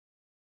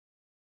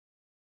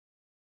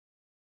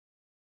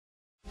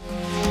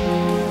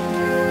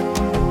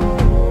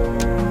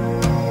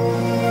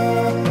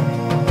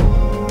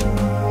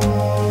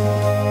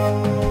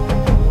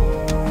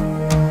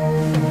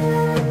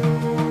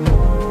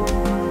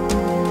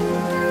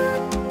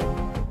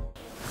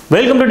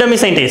Welcome to Dummy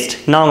Scientist.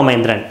 நான் உங்க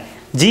Mahendran.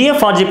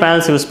 GFRG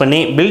panels use பண்ணி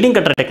பில்டிங்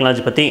கட்டுற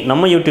டெக்னாலஜி பத்தி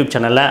நம்ம யூடியூப்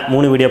சேனல்ல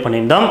 3 வீடியோ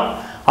பண்ணியிருந்தோம்.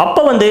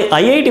 அப்போ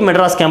IIT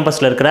மெட்ராஸ்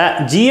கேம்பஸ்ல இருக்கிற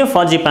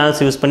GFRG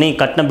panels யூஸ் பண்ணி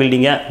கட்டின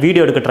பில்டிங்கை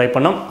வீடியோ எடுக்க ட்ரை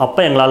பண்ணோம்.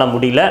 அப்போ எங்களால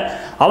முடியல.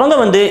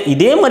 அவங்க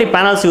இதே மாதிரி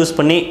panels யூஸ்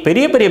பண்ணி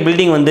பெரிய பெரிய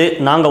பில்டிங்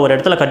நாங்க ஒரு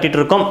இடத்துல கட்டிட்டு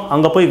இருக்கோம்.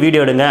 அங்க போய்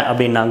வீடியோ எடுங்க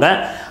அப்படினாங்க.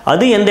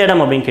 அது எந்த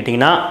இடம் அப்படினு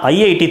கேட்டிங்கனா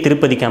IIT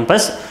திருப்பதி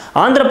கேம்பஸ்.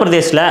 ஆந்திர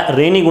பிரதேஷ்ல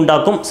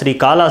ரேணிகுண்டாக்கும் ஸ்ரீ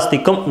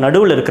காலாஸ்திக்கும்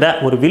நடுவுல இருக்கிற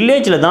ஒரு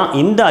வில்லேஜ்ல தான்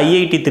இந்த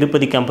IIT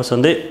திருப்பதி கேம்பஸ்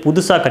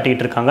புதுசா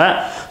கட்டிட்டு இருக்காங்க.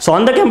 சோ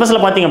அந்த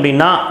கேம்பஸ்ல பாத்தீங்க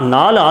அப்படினா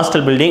 4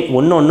 ஹாஸ்டல் பில்டிங்,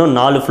 ஒவ்வொன்றும்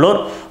 4 ஃப்ளோர்,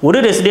 ஒரு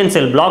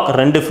ரெசிடென்ஷியல் பிளாக்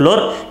 2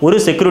 ஃப்ளோர், ஒரு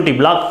செக்யூரிட்டி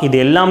பிளாக். இது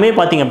எல்லாமே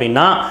பாத்தீங்க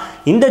அப்படினா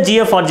இந்த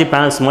GFRG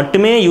panels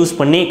மட்டுமே யூஸ்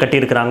பண்ணி கட்டி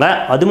இருக்காங்க.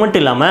 அது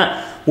மட்டும் இல்லாம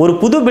ஒரு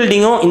புது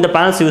பில்டிங்கும் இந்த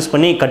panels யூஸ்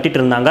பண்ணி கட்டிட்டு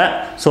இருந்தாங்க.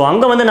 சோ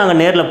அங்க நாங்க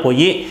நேர்ல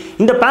போய்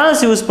இந்த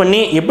panels யூஸ்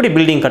பண்ணி எப்படி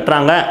பில்டிங்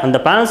கட்டறாங்க, அந்த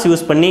panels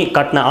யூஸ் பண்ணி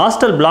கட்டின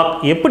ஹாஸ்டல் பிளாக்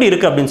எப்படி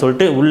இருக்கு அப்படினு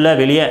சொல்லிட்டு உள்ள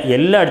வெளிய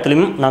எல்லா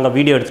இடத்துலயும் நாங்க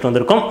வீடியோ எடுத்துட்டு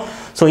வந்திருக்கோம்.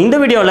 சோ இந்த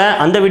வீடியோல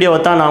அந்த வீடியோவை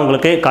தான் நான்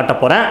உங்களுக்கு காட்ட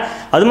போறேன்.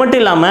 அது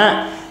மட்டும் இல்லாம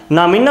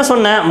நான் முன்ன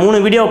சொன்ன 3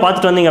 வீடியோவை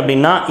பார்த்துட்டு வந்தீங்க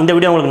அப்படின்னா இந்த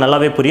வீடியோ உங்களுக்கு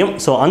நல்லாவே புரியும்.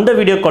 ஸோ அந்த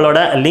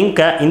வீடியோக்களோட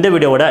லிங்கை இந்த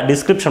வீடியோவோட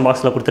டிஸ்கிரிப்ஷன்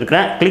பாக்ஸில்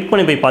கொடுத்துருக்கேன். கிளிக்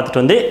பண்ணி போய்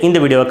பார்த்துட்டு வந்து இந்த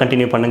வீடியோவை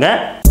கண்டினியூ பண்ணுங்க.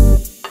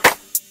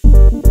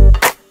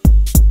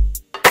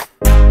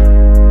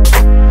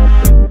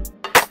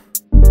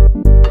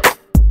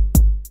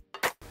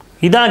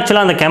 இதான்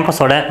ஆக்சுவலாக அந்த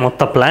கேம்பஸோட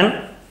மொத்த பிளான்.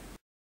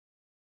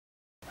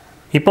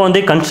 இப்போ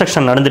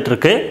கன்ஸ்ட்ரக்ஷன் நடந்துட்டு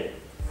இருக்கு.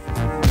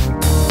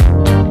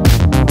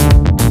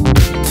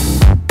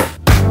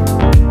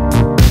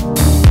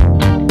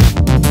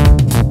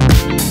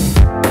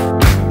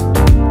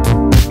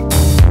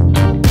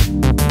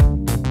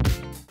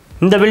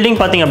 இந்த பில்டிங்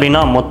பாத்தீங்க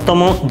அப்படின்னா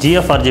மொத்தமும்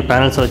GFRG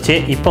panels வச்சு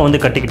இப்போ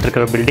கட்டிக்கிட்டு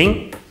இருக்கிற பில்டிங்.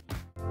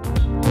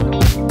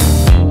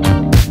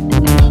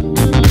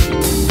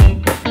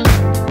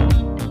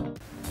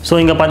 ஸோ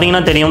இங்கே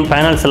பார்த்தீங்கன்னா தெரியும்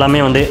பேனல்ஸ் எல்லாமே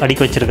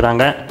அடுக்கி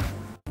வச்சிருக்கிறாங்க.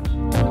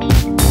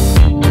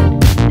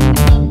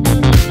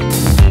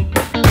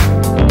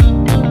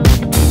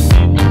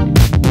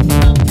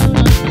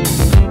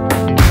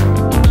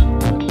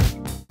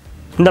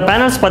 இந்த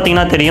பேனல்ஸ்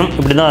பார்த்தீங்கன்னா தெரியும்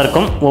இப்படி தான்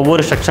இருக்கும்.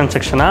 ஒவ்வொரு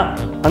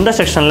செக்ஷனாக அந்த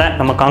செக்ஷனில்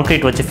நம்ம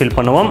கான்கிரீட் வச்சு ஃபில்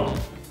பண்ணுவோம்.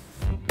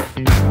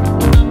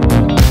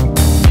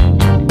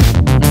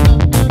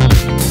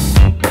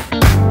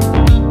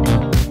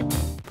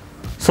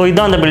 ஸோ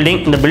இதுதான் அந்த பில்டிங்.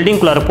 இந்த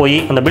பில்டிங்குள்ளார போய்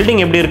அந்த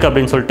பில்டிங் எப்படி இருக்குது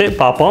அப்படின்னு சொல்லிட்டு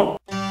பார்ப்போம்.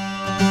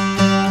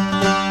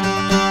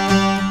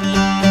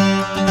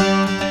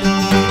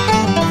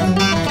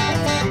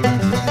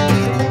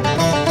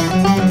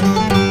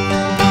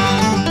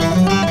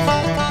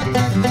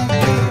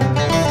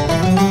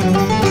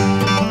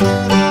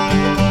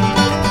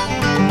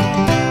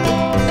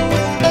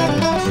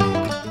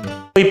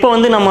 இப்போ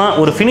நம்ம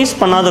ஒரு ஃபினிஷ்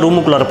பண்ணாத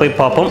ரூமுக்குள்ளார போய்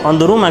பார்ப்போம்.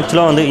 அந்த ரூம்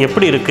ஆக்சுவலாக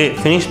எப்படி இருக்குது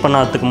ஃபினிஷ்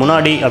பண்ணாததுக்கு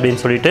முன்னாடி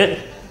அப்படின்னு சொல்லிட்டு.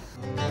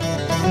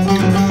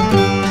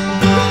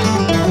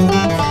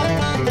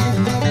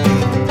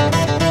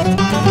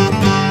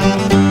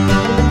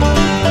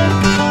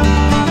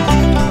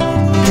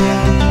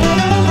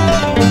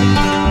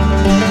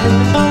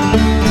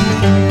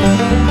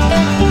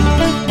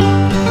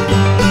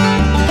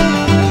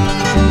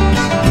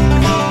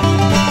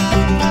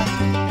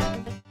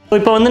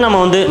 இப்போ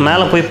நம்ம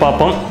மேலே போய்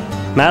பார்ப்போம்.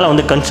 மேலே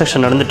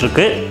கன்ஸ்ட்ரக்ஷன் நடந்துட்டு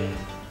இருக்கு.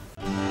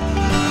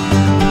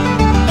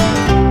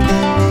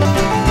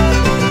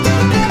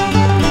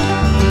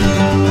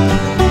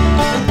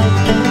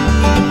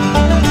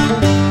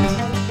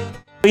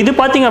 இது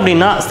பார்த்தீங்க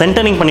அப்படின்னா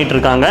சென்டரிங் பண்ணிட்டு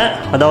இருக்காங்க.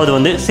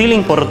 அதாவது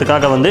சீலிங்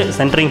போடுறதுக்காக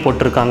சென்டரிங்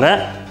போட்டிருக்காங்க.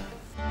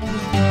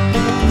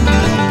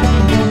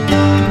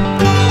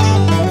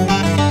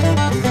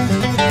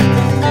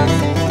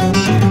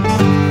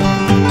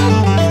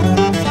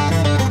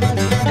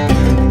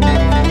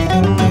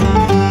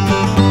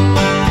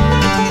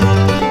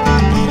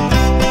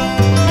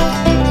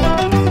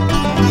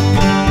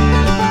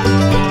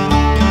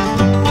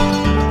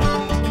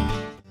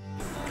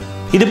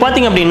 இது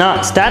பார்த்தீங்க அப்படின்னா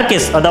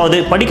ஸ்டேர்கேஸ், அதாவது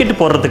படிக்கட்டு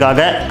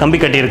போடுறதுக்காக கம்பி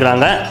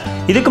கட்டியிருக்கிறாங்க.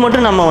 இதுக்கு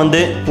மட்டும் நம்ம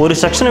ஒரு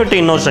செக்ஷன் விட்டு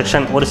இன்னொரு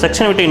செக்ஷன், ஒரு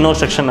செக்ஷன் விட்டு இன்னொரு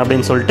செக்ஷன்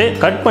அப்படின்னு சொல்லிட்டு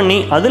கட் பண்ணி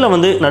அதில்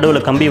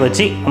நடுவில் கம்பி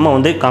வச்சு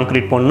நம்ம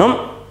கான்கிரீட் போடணும்.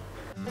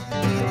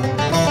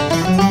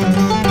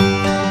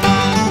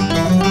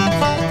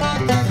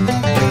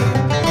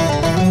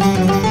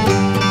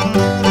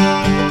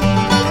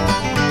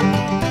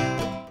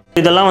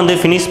 இதெல்லாம்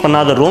ஃபினிஷ்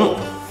பண்ணாத ரூம்.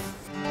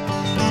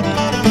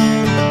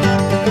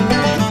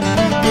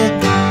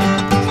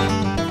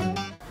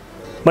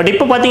 பட்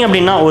இப்போ பார்த்தீங்க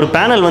அப்படின்னா ஒரு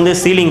பேனல்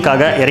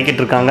சீலிங்காக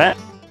இறக்கிட்டு இருக்காங்க.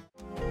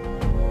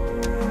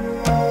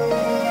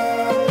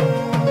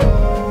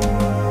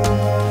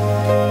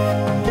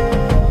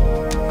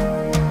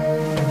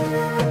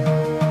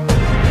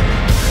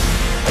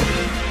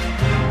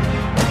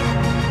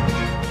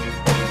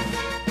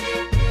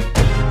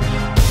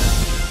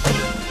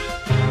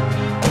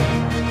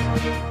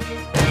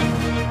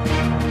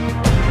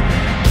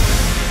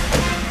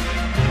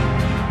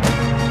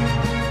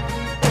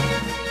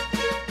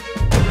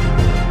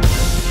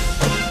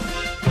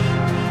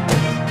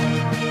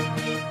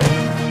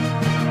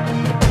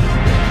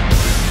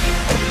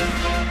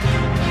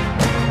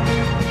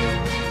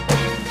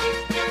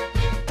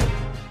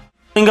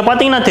 இங்கே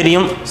பார்த்தீங்கன்னா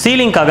தெரியும்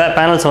சீலிங்காக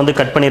பேனல்ஸ் வந்து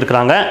கட்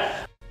பண்ணியிருக்கிறாங்க.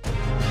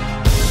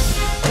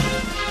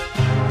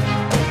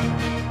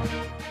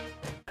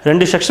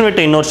 ரெண்டு செக்ஷன்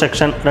விட்டு இன்னொரு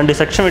செக்ஷன், ரெண்டு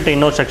செக்ஷன் விட்டு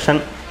இன்னொரு செக்ஷன்,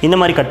 இந்த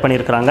மாதிரி கட்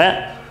பண்ணியிருக்கிறாங்க.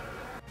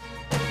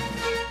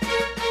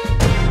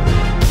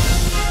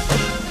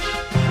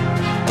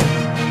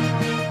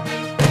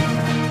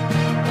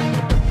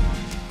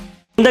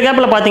 இந்த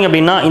கேப்பில் பார்த்தீங்க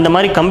அப்படின்னா இந்த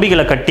மாதிரி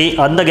கம்பிகளை கட்டி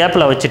அந்த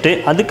கேப்பில் வச்சுட்டு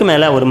அதுக்கு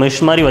மேலே ஒரு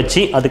மெஷ் மாதிரி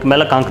வச்சு அதுக்கு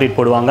மேலே கான்க்ரீட்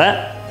போடுவாங்க.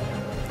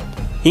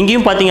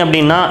 இங்கேயும் பார்த்தீங்க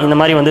அப்படின்னா இந்த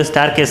மாதிரி வந்து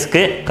ஸ்டேர்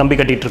கேஸ்க்கு கம்பி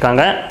கட்டிகிட்டு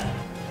இருக்காங்க.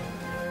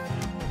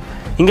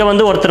 இங்கே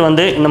வந்து ஒருத்தர்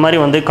வந்து இந்த மாதிரி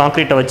வந்து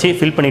கான்க்ரீட்டை வச்சு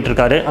ஃபில் பண்ணிகிட்டு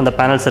இருக்காரு அந்த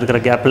பேனல்ஸ் இருக்கிற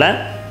கேப்பில்.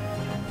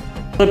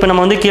 இப்போ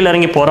நம்ம வந்து கீழே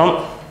இறங்கி போகிறோம்.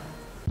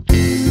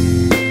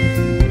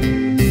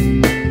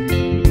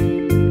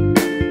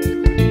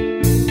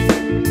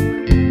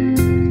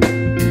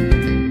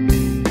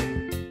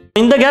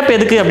 இந்த கேப்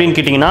எதுக்கு அப்படின்னு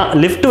கேட்டிங்கன்னா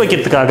லிஃப்ட்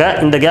வைக்கிறதுக்காக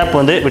இந்த கேப்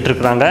வந்து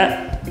விட்டுருக்குறாங்க.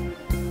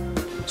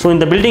 ஸோ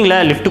இந்த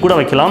பில்டிங்கில் லிஃப்ட் கூட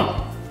வைக்கலாம்.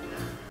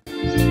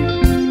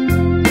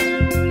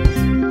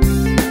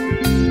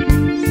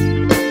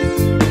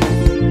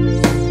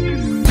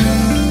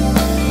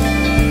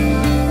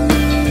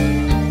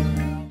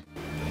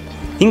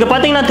 இங்கே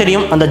பார்த்தீங்கன்னா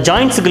தெரியும் அந்த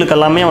ஜாயிண்ட்ஸுகளுக்கு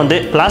எல்லாமே வந்து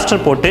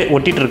பிளாஸ்டர் போட்டு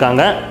ஒட்டிட்டு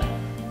இருக்காங்க.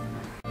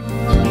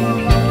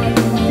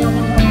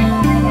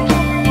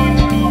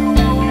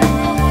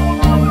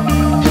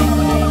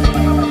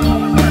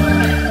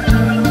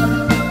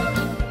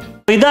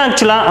 இதான்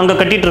ஆக்சுவலாக அங்கே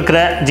கட்டிட்டு இருக்கிற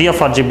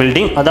GFRG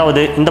பில்டிங்.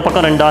 அதாவது இந்த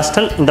பக்கம் 2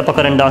 ஹாஸ்டல், இந்த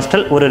பக்கம் 2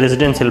 ஹாஸ்டல், ஒரு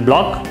ரெசிடென்சியல்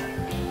பிளாக்.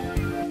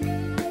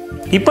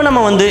 இப்போ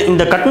நம்ம வந்து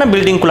இந்த கட்டின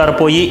பில்டிங்குள்ளார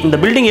போய் இந்த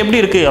பில்டிங்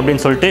எப்படி இருக்குது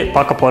அப்படின்னு சொல்லிட்டு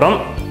பார்க்க போகிறோம்.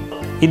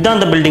 இதுதான்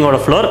அந்த பில்டிங்கோட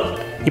ஃப்ளோர்.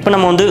 இப்போ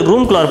நம்ம வந்து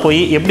ரூம்குள்ளார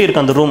போய் எப்படி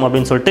இருக்குது அந்த ரூம்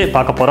அப்படின்னு சொல்லிட்டு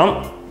பார்க்க போகிறோம்.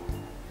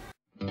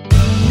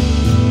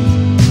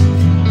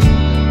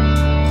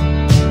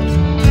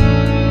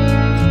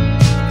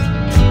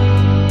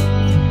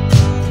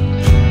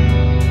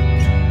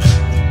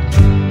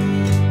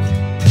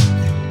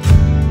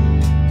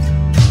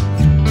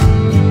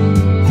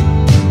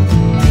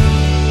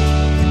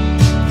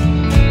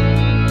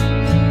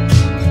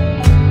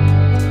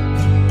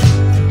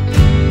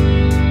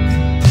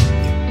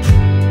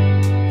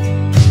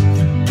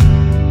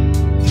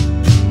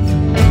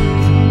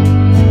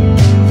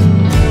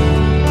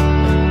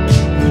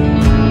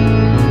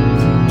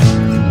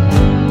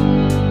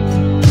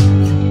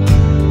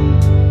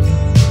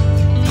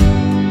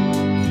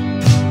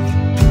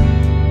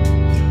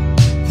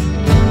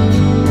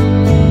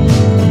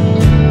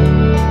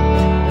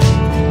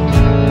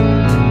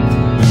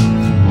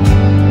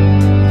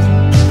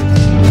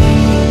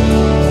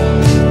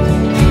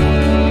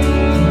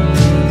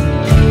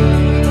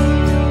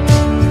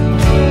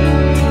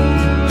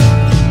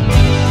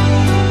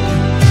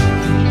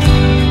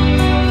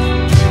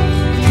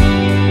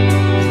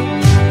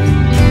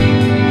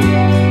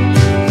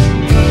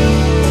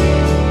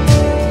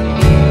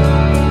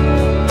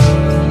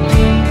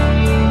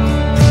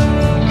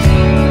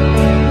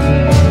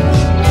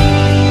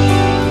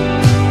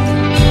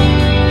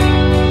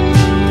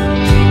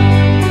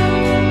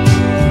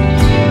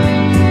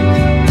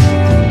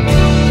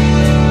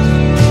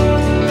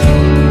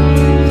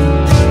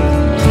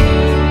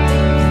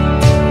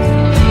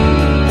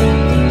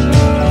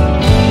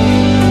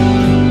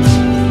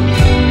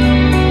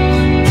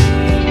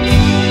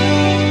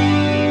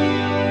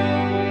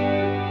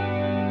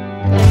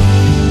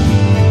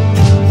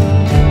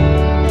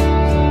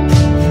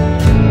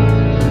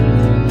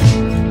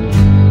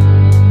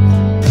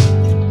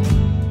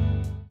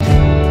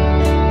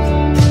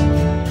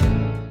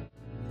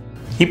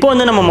 இப்போ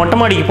வந்து நம்ம மொட்டை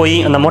மாடிக்கு போய்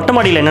அந்த மொட்டை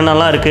மாடியில்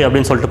என்னென்னலாம் இருக்குது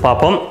அப்படின்னு சொல்லிட்டு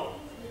பார்ப்போம்.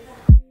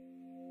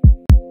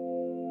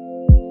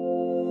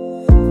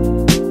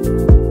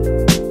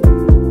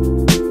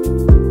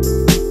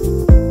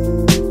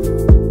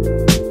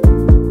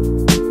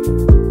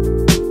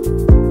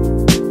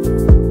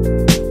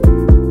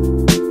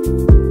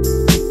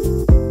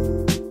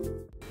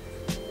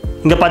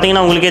 இங்கே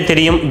பார்த்தீங்கன்னா உங்களுக்கே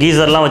தெரியும்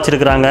கீசர்லாம்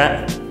வச்சுருக்குறாங்க.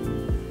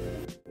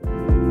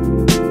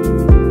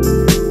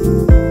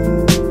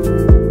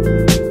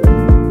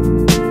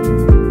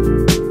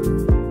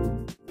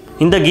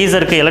 இந்த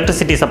கீசருக்கு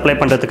எலக்ட்ரிசிட்டி சப்ளை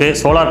பண்ணுறதுக்கு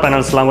சோலார்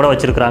பேனல்ஸ்லாம் கூட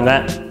வச்சுருக்குறாங்க.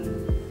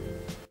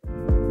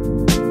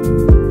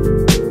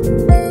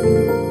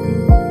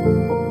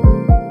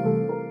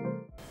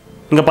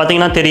 இங்கே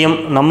பார்த்தீங்கன்னா தெரியும்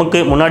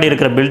நமக்கு முன்னாடி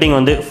இருக்கிற பில்டிங்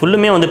வந்து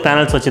ஃபுல்லுமே வந்து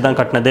பேனல்ஸ் வச்சு தான்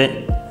கட்டினது.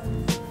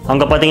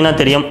 அங்கே பார்த்தீங்கன்னா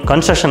தெரியும்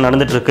கன்ஸ்ட்ரக்ஷன்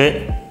நடந்துகிட்ருக்கு.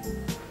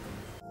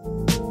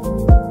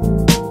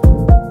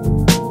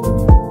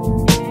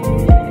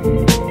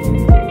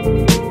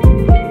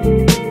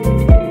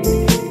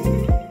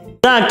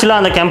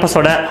 ஆக்சுவலாக அந்த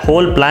கேம்பஸோட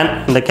ஹோல் பிளான்.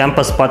 இந்த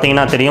கேம்பஸ்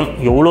பார்த்தீங்கன்னா தெரியும்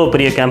எவ்வளோ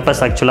பெரிய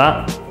கேம்பஸ்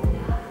ஆக்சுவலாக.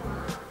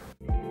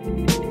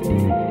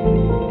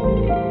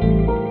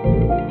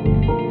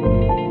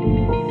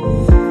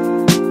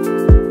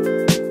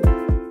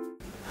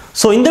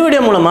 ஸோ இந்த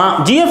வீடியோ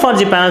மூலமாக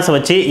GFRG பேனல்ஸை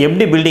வச்சு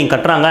எப்படி பில்டிங்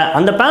கட்டுறாங்க,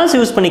 அந்த பேனல்ஸ்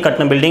யூஸ் பண்ணி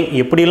கட்டின பில்டிங்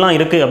எப்படிலாம்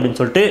இருக்குது அப்படின்னு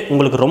சொல்லிட்டு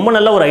உங்களுக்கு ரொம்ப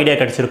நல்ல ஒரு ஐடியா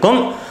கிடச்சிருக்கும்.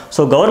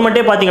 ஸோ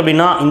கவர்மெண்ட்டே பார்த்திங்க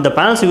அப்படின்னா இந்த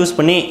பேனல்ஸ் யூஸ்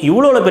பண்ணி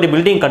இவ்வளோ பெரிய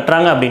பில்டிங்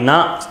கட்டுறாங்க அப்படின்னா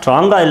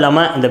ஸ்ட்ராங்காக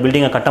இல்லாமல் இந்த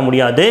பில்டிங்கை கட்ட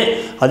முடியாது.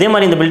 அதே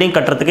மாதிரி இந்த பில்டிங்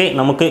கட்டுறதுக்கு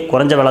நமக்கு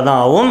குறைஞ்ச விலை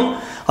தான் ஆகும்.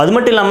 அது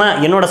மட்டும் இல்லாமல்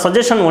என்னோட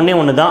சஜஷன்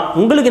ஒன்று தான்,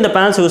 உங்களுக்கு இந்த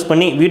பேனல்ஸ் யூஸ்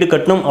பண்ணி வீடு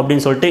கட்டணும்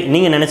அப்படின்னு சொல்லிட்டு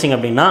நீங்கள் நினச்சிங்க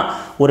அப்படின்னா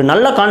ஒரு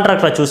நல்ல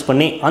கான்ட்ராக்டரை சூஸ்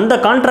பண்ணி அந்த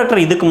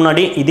கான்ட்ராக்டர் இதுக்கு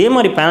முன்னாடி இதே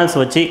மாதிரி பேனல்ஸ்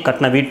வச்சு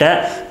கட்டின வீட்டை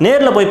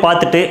நேரில் போய்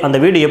பார்த்துட்டு அந்த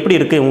வீடு எப்படி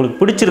இருக்குது, உங்களுக்கு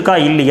பிடிச்சிருக்கா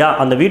இல்லையா,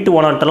 அந்த வீட்டு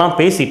ஓனர்கிட்டலாம்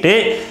பேசிட்டு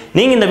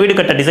நீங்கள் இந்த வீடு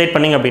கட்ட டிசைட்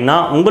பண்ணிங்க அப்படின்னா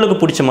உங்களுக்கு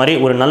பிடிச்ச மாதிரி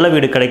ஒரு நல்ல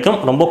வீடு கிடைக்கும்.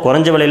 ரொம்ப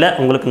குறைஞ்ச விலையில்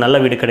உங்களுக்கு நல்ல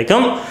வீடு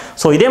கிடைக்கும்.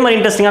 ஸோ இதே மாதிரி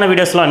இன்ட்ரெஸ்டிங்கான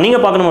வீடியோஸ்லாம்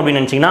நீங்கள் பார்க்கணும்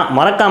அப்படின்னு நினச்சிங்கன்னா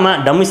மறக்காமல்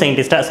டம்மி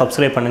சயின்டிஸ்ட்டை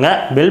சப்ஸ்கிரைப் பண்ணுங்கள்,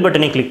 பெல்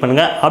பட்டனையும் கிளிக்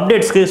பண்ணுங்கள்,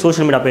 அப்டேட்ஸ்க்கு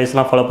சோஷியல் மீடியா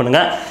பேஜ்லாம் ஃபாலோ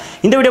பண்ணுங்கள்.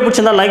 இந்த வீடியோ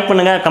பிடிச்சிருந்தா லைக்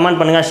பண்ணுங்கள், கமெண்ட்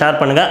பண்ணுங்கள், ஷேர்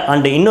பண்ணுங்கள்.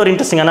 அண்ட் இன்னொரு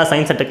இன்ட்ரெஸ்டிங்கான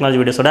சயின்ஸ் அண்ட் டெக்னாலஜி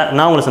வீடியோஸோட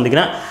நான் உங்களை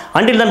சந்திக்கிறேன்.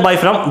 Until then, bye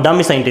from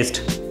Dummy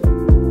Scientist.